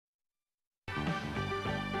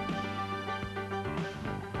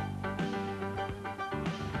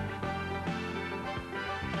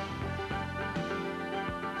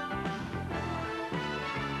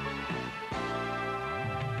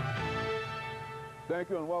Thank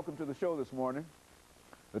you and welcome to the show this morning.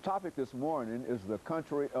 The topic this morning is the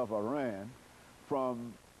country of Iran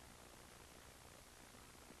from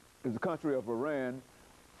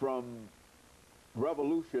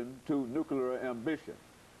revolution to nuclear ambition.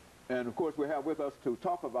 And of course we have with us to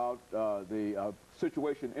talk about the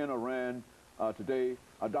situation in Iran today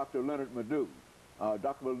Dr. LMadu.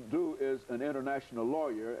 Dr. LMadu is an international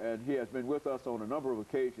lawyer, and he has been with us on a number of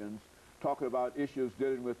occasions talking about issues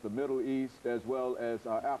dealing with the Middle East as well as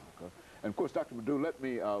Africa. And of course, Dr. LMadu, let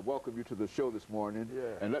me welcome you to the show this morning,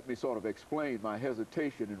 and let me sort of explain my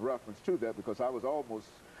hesitation in reference to that, because I was almost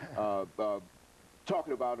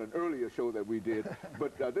talking about an earlier show that we did,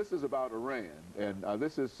 but this is about Iran, and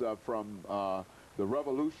this is from the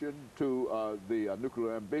revolution to the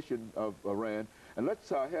nuclear ambition of Iran. And let's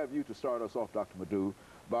have you to start us off, Dr. LMadu,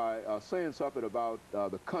 by saying something about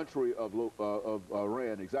the country of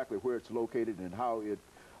Iran, exactly where it's located and how it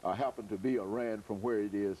happened to be Iran from where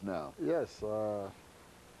it is now. Yes. So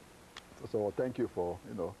thank you for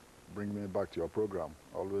bringing me back to your program.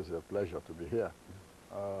 Always a pleasure to be here.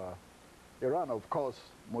 Iran, of course,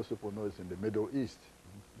 most people know, is in the Middle East.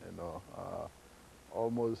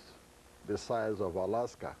 Almost the size of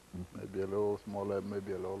Alaska, maybe a little smaller,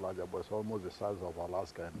 maybe a little larger, but it's almost the size of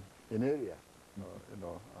Alaska in area.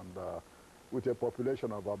 And with a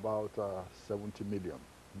population of about 70 million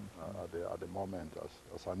at the moment,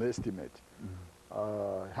 as an estimate.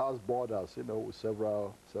 It has borders, with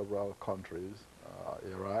several countries.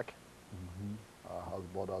 Iraq has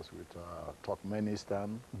borders with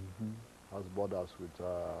Turkmenistan, has borders with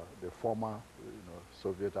the former,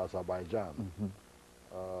 Soviet Azerbaijan,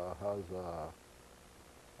 has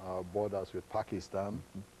borders with Pakistan,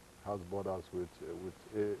 has borders with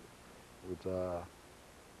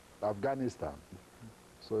Afghanistan.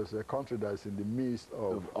 So it's a country that's in the midst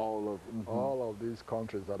of all of these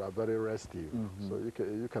countries that are very restive. So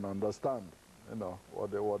you can understand,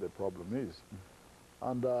 what the problem is.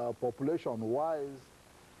 And population-wise,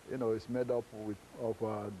 it's made up of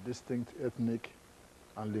distinct ethnic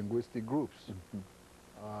and linguistic groups.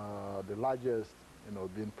 The largest,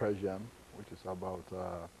 being Persian, which is about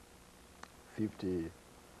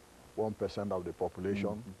 51% of the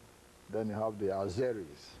population. Then you have the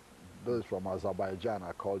Azeris. Those from Azerbaijan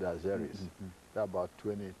are called the Azeris. They're about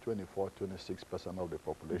 24, 26% of the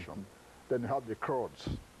population. Then you have the Kurds,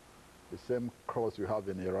 the same Kurds you have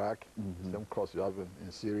in Iraq, the same Kurds you have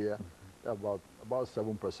in Syria. They're about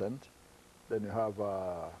 7%. Then you have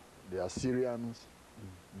the Assyrians,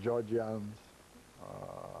 Georgians,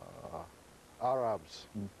 Arabs,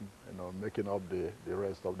 making up the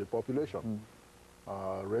rest of the population.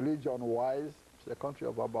 Religion-wise, it's a country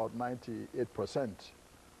of about 98%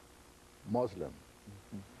 Muslim.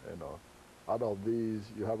 Out of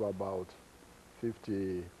these, you have about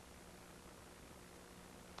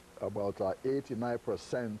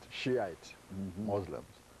 89% Shiite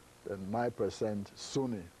Muslims, then 9%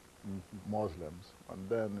 Sunni Muslims, and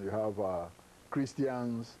then you have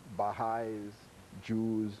Christians, Baha'is,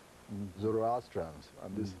 Jews, Zoroastrians,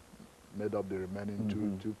 and this made up the remaining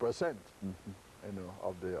 2%,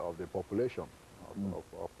 of the population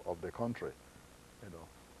of the country.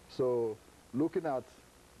 So looking at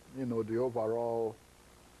the overall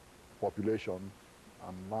population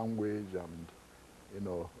and language and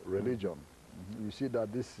religion, you see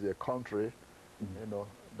that this is a country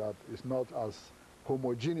that is not as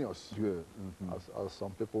homogeneous as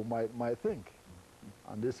some people might think,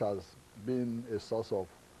 and this has been a source of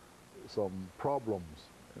some problems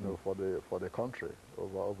for the country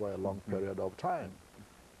over a long period of time.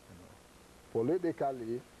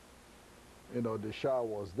 Politically, the Shah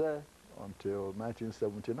was there until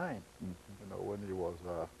 1979, when he was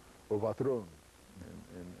overthrown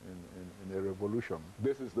in a revolution.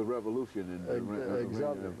 This is the revolution in Iran.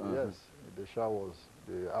 Exactly, yes. The Shah was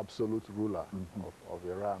the absolute ruler of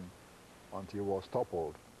Iran until he was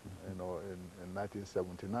toppled, in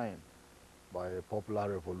 1979 by a popular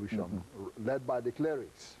revolution led by the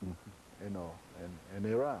clerics, in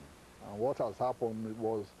Iran. And what has happened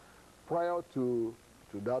was, prior to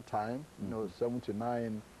that time,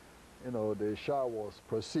 79, the Shah was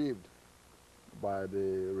perceived by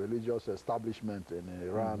the religious establishment in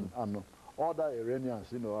Iran and other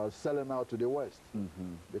Iranians, as selling out to the West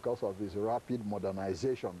because of his rapid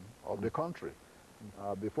modernization of the country.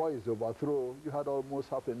 Before his overthrow, you had almost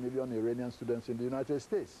 500,000 Iranian students in the United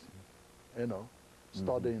States,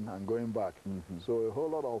 studying and going back. So a whole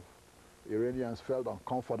lot of Iranians felt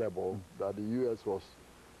uncomfortable that the U.S. was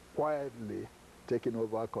quietly taking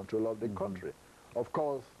over control of the country. Of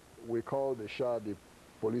course, we call the Shah the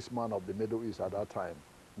policeman of the Middle East at that time,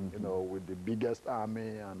 with the biggest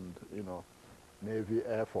army and, Navy,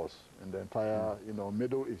 Air Force, in the entire, you know,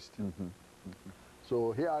 Middle East.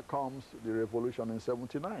 So here comes the revolution in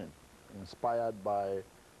 '79, inspired by,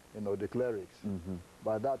 you know, the clerics.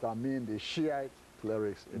 By that I mean the Shiite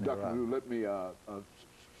clerics in Dr. Iran. LMadu, let me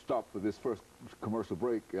stop for this first commercial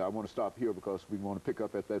break. I want to stop here because we want to pick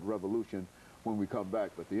up at that revolution when we come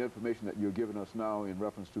back. But the information that you're giving us now in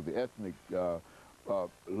reference to the ethnic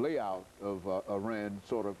layout of Iran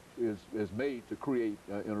sort of is made to create,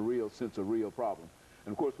 in a real sense, a real problem.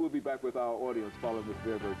 And of course, we'll be back with our audience following this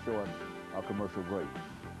very, very short commercial break.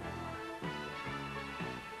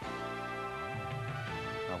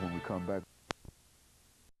 Now, when we come back,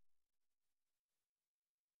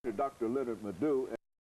 Dr. LMadu.